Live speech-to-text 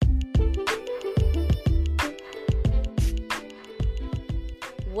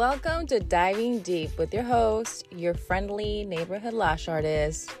Welcome to Diving Deep with your host, your friendly neighborhood lash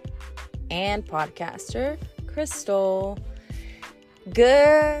artist and podcaster, Crystal.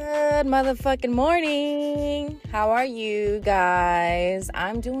 Good motherfucking morning. How are you guys?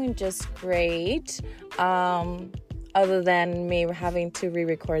 I'm doing just great. Other than me having to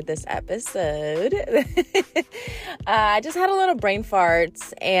re-record this episode. I just had a little brain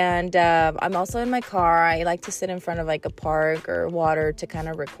farts, and I'm also in my car. I like to sit in front of like a park or water to kind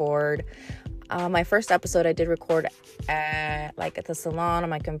of record. My first episode I did record at the salon on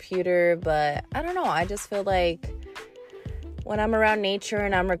my computer, but I don't know. I just feel like when I'm around nature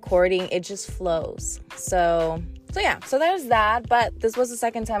and I'm recording, it just flows. So there's that. But this was the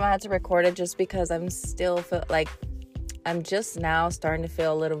second time I had to record it just because I'm just now starting to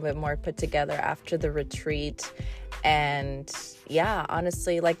feel a little bit more put together after the retreat. And yeah,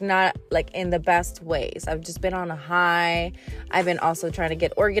 honestly, not in the best ways. I've just been on a high. I've been also trying to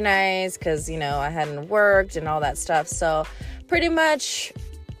get organized because, I hadn't worked and all that stuff. So pretty much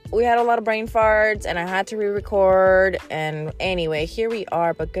we had a lot of brain farts and I had to re-record. And anyway, here we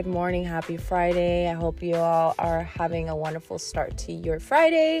are. But good morning. Happy Friday. I hope you all are having a wonderful start to your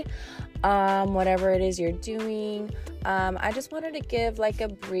Friday. Whatever it is you're doing. I just wanted to give a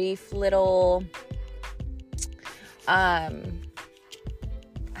brief little,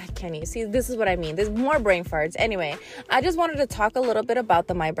 see, this is what I mean. There's more brain farts. Anyway, I just wanted to talk a little bit about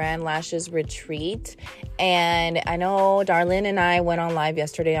the My Brand Lashes retreat. And I know Darlene and I went on live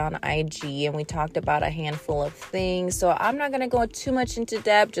yesterday on IG and we talked about a handful of things. So I'm not going to go too much into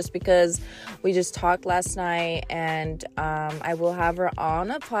depth just because we just talked last night, and I will have her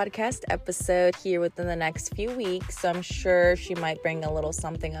on a podcast episode here within the next few weeks. So I'm sure she might bring a little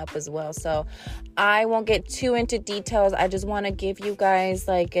something up as well. So I won't get too into details. I just want to give you guys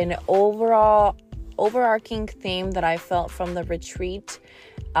an overarching theme that I felt from the retreat.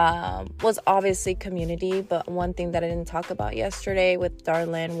 Was obviously community, but one thing that I didn't talk about yesterday with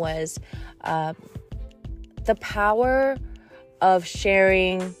Darlene was the power of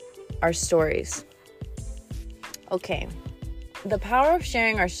sharing our stories. Okay, the power of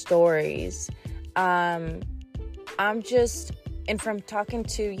sharing our stories. And from talking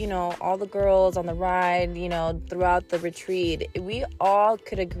to, all the girls on the ride, throughout the retreat, we all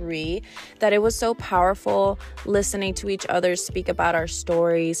could agree that it was so powerful listening to each other speak about our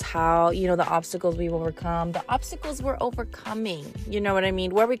stories, how, the obstacles we've overcome, the obstacles we're overcoming, you know what I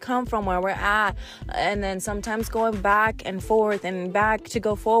mean? Where we come from, where we're at, and then sometimes going back and forth and back to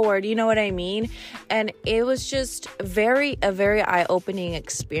go forward, you know what I mean? And it was just a very eye-opening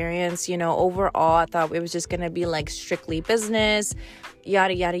experience. Overall, I thought it was just going to be strictly business,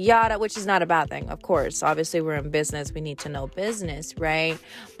 yada yada yada, which is not a bad thing, of course. Obviously we're in business, we need to know business, right?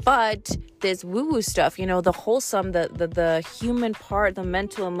 But this woo-woo stuff, the wholesome, the human part, the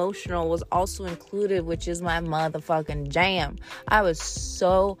mental, emotional was also included, which is my motherfucking jam. I was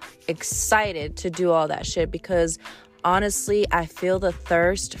so excited to do all that shit because honestly, I feel the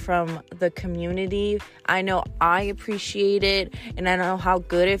thirst from the community. I know I appreciate it, and I know how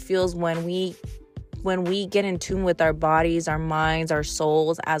good it feels when we get in tune with our bodies, our minds, our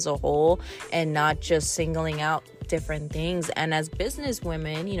souls as a whole, and not just singling out different things. And as business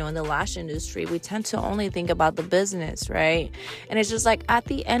women, in the lash industry, we tend to only think about the business, right? And it's just at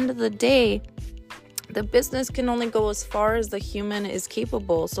the end of the day, the business can only go as far as the human is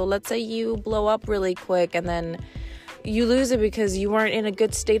capable. So let's say you blow up really quick and then you lose it because you weren't in a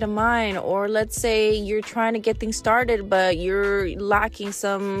good state of mind. Or let's say you're trying to get things started, but you're lacking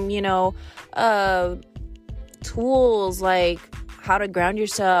some, tools like how to ground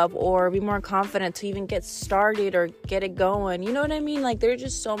yourself or be more confident to even get started or get it going. You know what I mean? There's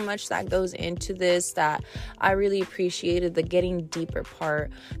just so much that goes into this that I really appreciated, the getting deeper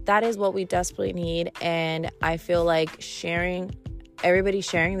part. That is what we desperately need. And I feel like everybody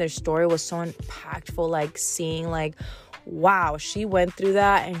sharing their story was so impactful, seeing wow, she went through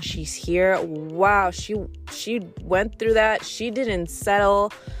that and she's here. Wow, she went through that. She didn't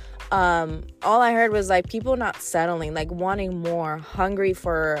settle. All I heard was people not settling, wanting more, hungry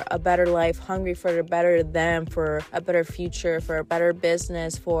for a better life, hungry for a better them, for a better future, for a better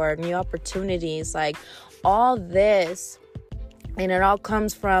business, for new opportunities, all this. And it all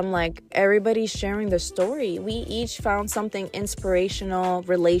comes from everybody sharing their story. We each found something inspirational,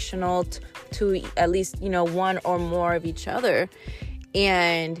 relational to at least, one or more of each other.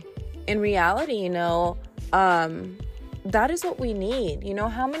 And in reality, that is what we need.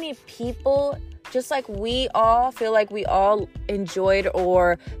 How many people, just we all feel we all enjoyed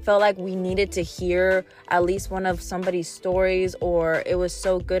or felt like we needed to hear at least one of somebody's stories, or it was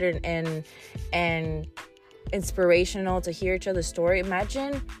so good and inspirational to hear each other's story.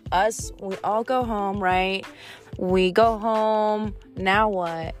 Imagine us, we all go home, right? We go home, now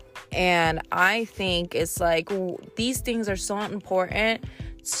what? And I think it's like these things are so important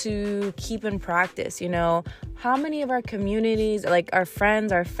to keep in practice. How many of our communities, like our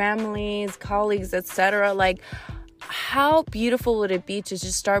friends, our families, colleagues, etc., like how beautiful would it be to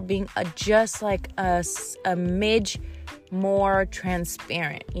just start being just like a midge more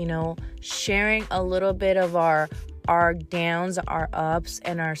transparent, sharing a little bit of our downs, our ups,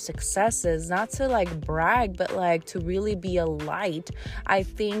 and our successes, not to like brag, but like to really be a light. I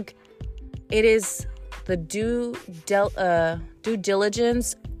think it is the due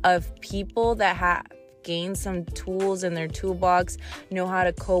diligence of people that have gained some tools in their toolbox, know how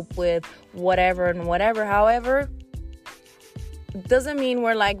to cope with whatever and whatever. However, doesn't mean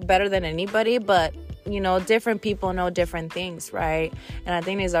we're like better than anybody, but different people know different things, right? And I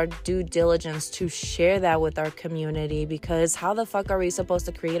think it's our due diligence to share that with our community, because how the fuck are we supposed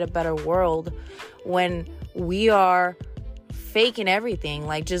to create a better world when we are faking everything?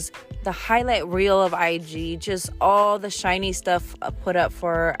 Like just the highlight reel of IG, just all the shiny stuff put up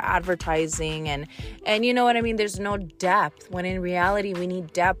for advertising, and you know what I mean? There's no depth, when in reality we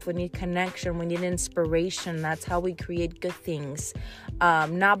need depth, we need connection, we need inspiration. That's how we create good things.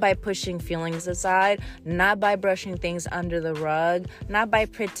 Not by pushing feelings aside, not by brushing things under the rug, not by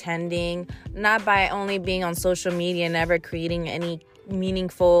pretending, not by only being on social media and never creating any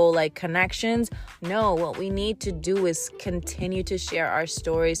meaningful like connections. No, what we need to do is continue to share our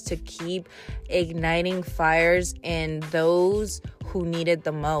stories, to keep igniting fires in those who need it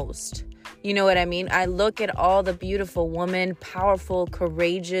the most. You know what I mean? I look at all the beautiful women, powerful,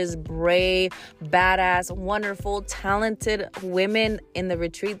 courageous, brave, badass, wonderful, talented women in the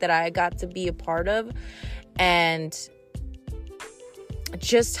retreat that I got to be a part of, and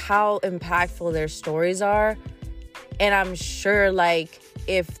just how impactful their stories are. And I'm sure, like,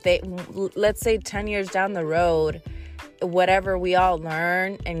 if they, let's say 10 years down the road, whatever we all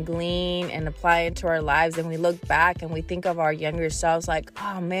learn and glean and apply into our lives, and we look back and we think of our younger selves like,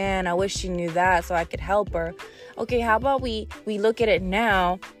 oh man, I wish she knew that so I could help her. Okay, how about we look at it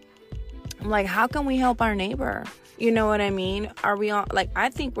now? I'm like, how can we help our neighbor? You know what I mean? Are we all, like, I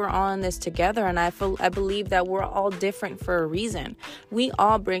think we're all in this together, and I believe that we're all different for a reason. We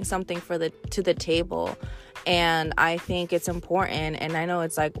all bring something to the table, and I think it's important. And I know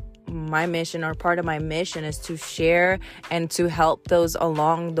it's like my mission, or part of my mission, is to share and to help those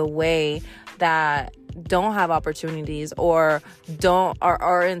along the way that don't have opportunities or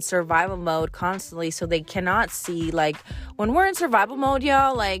are in survival mode constantly, so they cannot see. Like, when we're in survival mode,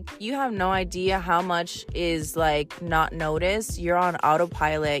 y'all, like, you have no idea how much is like not noticed. You're on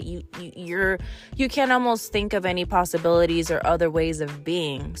autopilot. You can't almost think of any possibilities or other ways of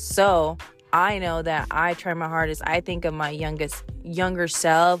being. So I know that I try my hardest. I think of my younger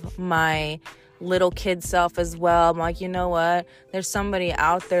self, my little kid self as well. I'm like, you know what? There's somebody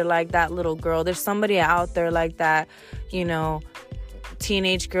out there like that little girl. There's somebody out there like that,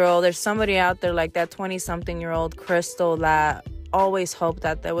 teenage girl. There's somebody out there like that 20-something-year-old Crystal that always hoped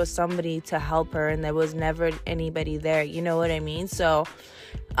that there was somebody to help her, and there was never anybody there. You know what I mean? So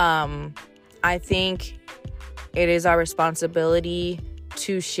I think it is our responsibility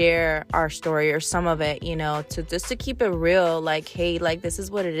to share our story, or some of it, to keep it real. Like, hey, like, this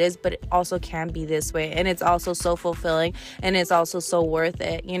is what it is, but it also can be this way, and it's also so fulfilling, and it's also so worth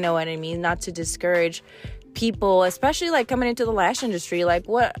it. You know what I mean? Not to discourage people, especially like coming into the lash industry. Like,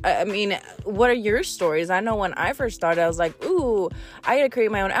 what are your stories? I know when I first started, I was like, ooh, I gotta create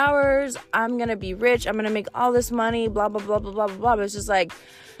my own hours, I'm gonna be rich, I'm gonna make all this money, blah blah blah blah blah blah. But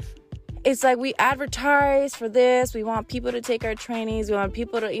it's like we advertise for this. We want people to take our trainings. We want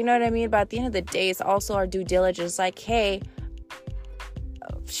people to, you know what I mean? But at the end of the day, it's also our due diligence. Like, hey,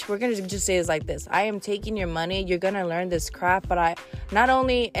 we're going to just say it's like this. I am taking your money. You're going to learn this crap. But not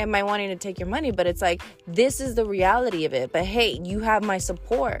only am I wanting to take your money, but it's like, this is the reality of it. But hey, you have my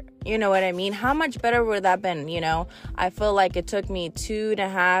support. You know what I mean? How much better would that been? I feel like it took me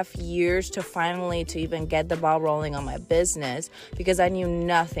 2.5 years to finally to even get the ball rolling on my business, because I knew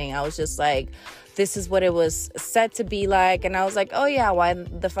nothing. I was just like, this is what it was set to be like. And I was like, oh yeah, why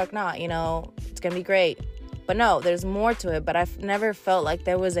the fuck not? It's going to be great. But no, there's more to it. But I've never felt like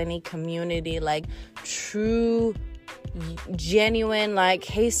there was any community, like true, genuine, like,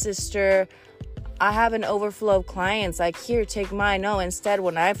 hey sister, I have an overflow of clients, like, here, take mine. No, instead,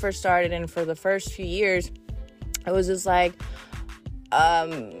 when I first started, and for the first few years, it was just like,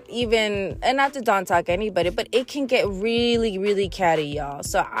 even, and not to don't talk anybody, but it can get really, really catty, y'all.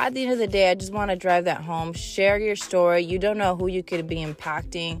 So at the end of the day, I just want to drive that home. Share your story. You don't know who you could be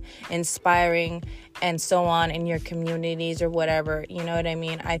impacting, inspiring, and so on in your communities or whatever. You know what I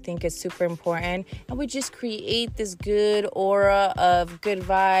mean? I think it's super important. And we just create this good aura of good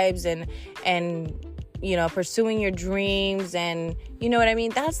vibes and you know, pursuing your dreams, and you know what I mean?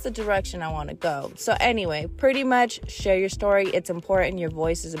 That's the direction I want to go. So anyway, pretty much share your story. It's important. Your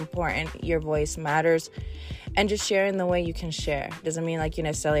voice is important. Your voice matters. And just sharing the way you can share. Doesn't mean like you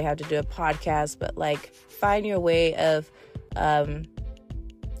necessarily have to do a podcast, but like find your way of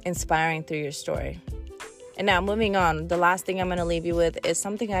inspiring through your story. And now moving on, the last thing I'm going to leave you with is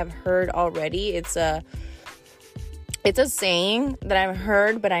something I've heard already. It's a saying that I've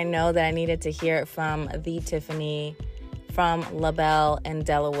heard, but I know that I needed to hear it from the Tiffany from LaBelle in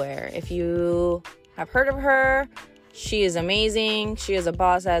Delaware. If you have heard of her, she is amazing. She is a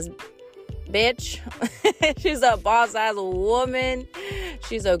boss-ass bitch. She's a boss-ass woman.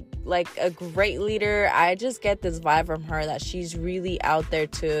 She's a great leader. I just get this vibe from her that she's really out there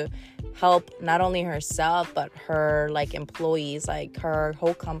to help not only herself but her like employees, like her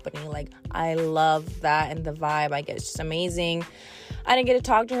whole company. Like I love that, and the vibe I get is just amazing. I didn't get to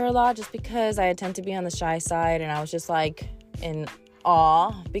talk to her a lot just because I tend to be on the shy side, and I was just like in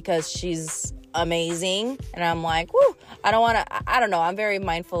awe because she's amazing. And I'm like, whoo, I don't know, I'm very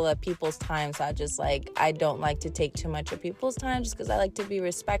mindful of people's time, so I don't like to take too much of people's time just because I like to be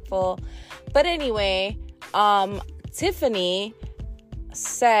respectful. But anyway, Tiffany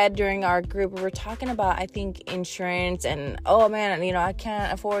said during our group, we were talking about, I think, insurance, and oh man, you know, I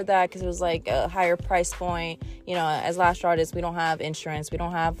can't afford that because it was like a higher price point. You know, as lash artists, we don't have insurance, we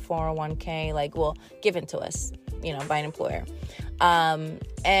don't have 401k, like, well, given to us, you know, by an employer.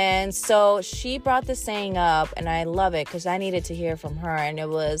 And so she brought this saying up, and I love it because I needed to hear from her, and it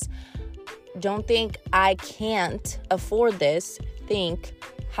was, don't think I can't afford this, think,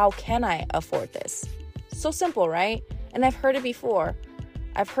 how can I afford this? So simple, right? And I've heard it before.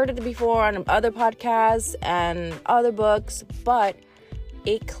 I've heard it before on other podcasts and other books, but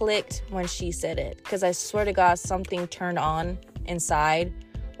it clicked when she said it. Because I swear to God, something turned on inside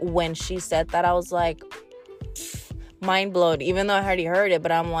when she said that. I was like, mind blown, even though I already heard it.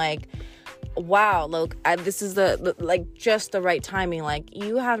 But I'm like, wow, look, this is just the right timing. Like,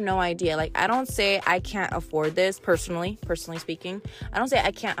 you have no idea. Like, I don't say I can't afford this personally speaking. I don't say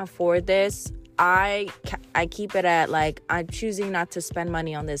I can't afford this. I keep it at like, I'm choosing not to spend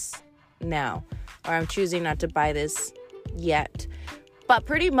money on this now, or I'm choosing not to buy this yet. But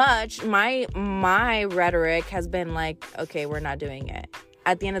pretty much my rhetoric has been like, okay, we're not doing it.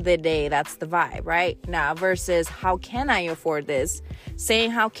 At the end of the day, that's the vibe, right? Now versus how can I afford this? Saying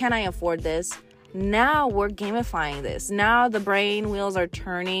how can I afford this? Now we're gamifying this. Now the brain wheels are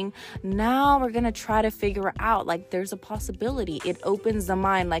turning. Now we're going to try to figure out, like, there's a possibility. It opens the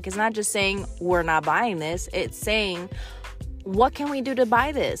mind. Like, it's not just saying we're not buying this. It's saying, what can we do to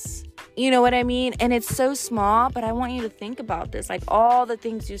buy this? You know what I mean? And it's so small, but I want you to think about this. Like, all the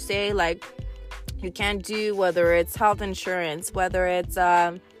things you say, like, you can't do, whether it's health insurance, whether it's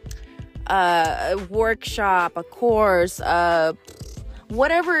a workshop, a course,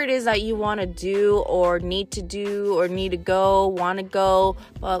 whatever it is that you want to do or need to go, want to go,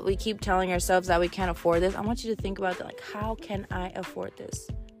 but we keep telling ourselves that we can't afford this. I want you to think about that. Like, how can I afford this?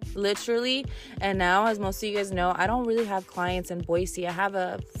 Literally. And now, as most of you guys know, I don't really have clients in Boise. I have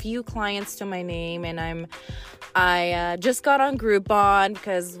a few clients to my name, and I just got on Groupon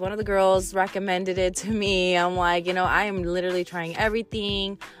because one of the girls recommended it to me. I'm like, you know, I am literally trying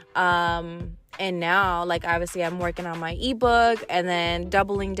everything. And now, like, obviously I'm working on my ebook and then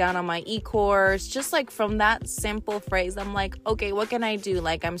doubling down on my e-course. Just like from that simple phrase, I'm like, okay, what can I do?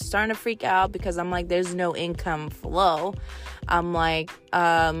 Like, I'm starting to freak out because I'm like, there's no income flow. I'm like,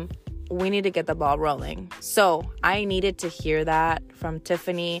 we need to get the ball rolling. So I needed to hear that from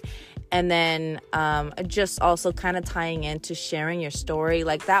Tiffany. And then just also kind of tying into sharing your story.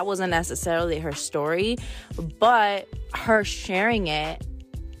 Like, that wasn't necessarily her story, but her sharing it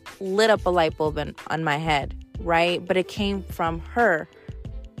lit up a light bulb on my head, right? But it came from her.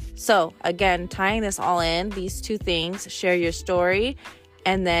 So again, tying this all in, these two things: share your story,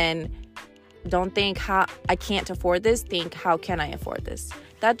 and then don't think how I can't afford this, think how can I afford this.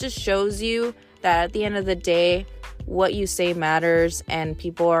 That just shows you that at the end of the day, what you say matters, and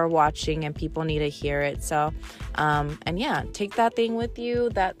people are watching and people need to hear it. So and yeah, take that thing with you,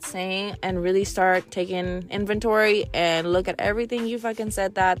 that saying, and really start taking inventory and look at everything you fucking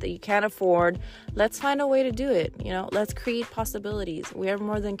said that you can't afford. Let's find a way to do it. You know, let's create possibilities. We are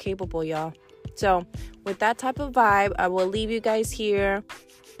more than capable, y'all. So with that type of vibe, I will leave you guys here.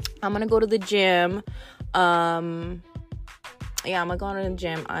 I'm gonna go to the gym. I'm gonna go to the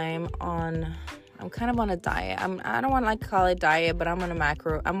gym. I'm kind of on a diet. I don't want to call it diet, but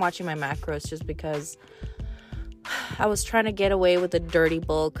I'm watching my macros just because I was trying to get away with the dirty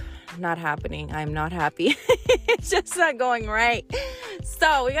bulk. Not happening. I'm not happy. It's just not going right.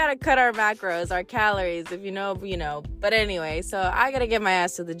 So we gotta cut our macros, our calories. If you know, you know. But anyway, so I gotta get my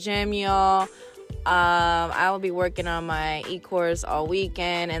ass to the gym, y'all. I will be working on my e-course all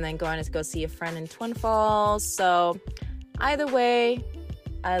weekend and then going to go see a friend in Twin Falls. So either way,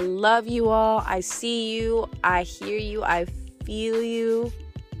 I love you all. I see you. I hear you. I feel you.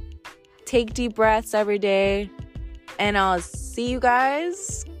 Take deep breaths every day. And I'll see you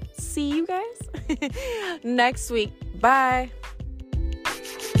guys next week. Bye.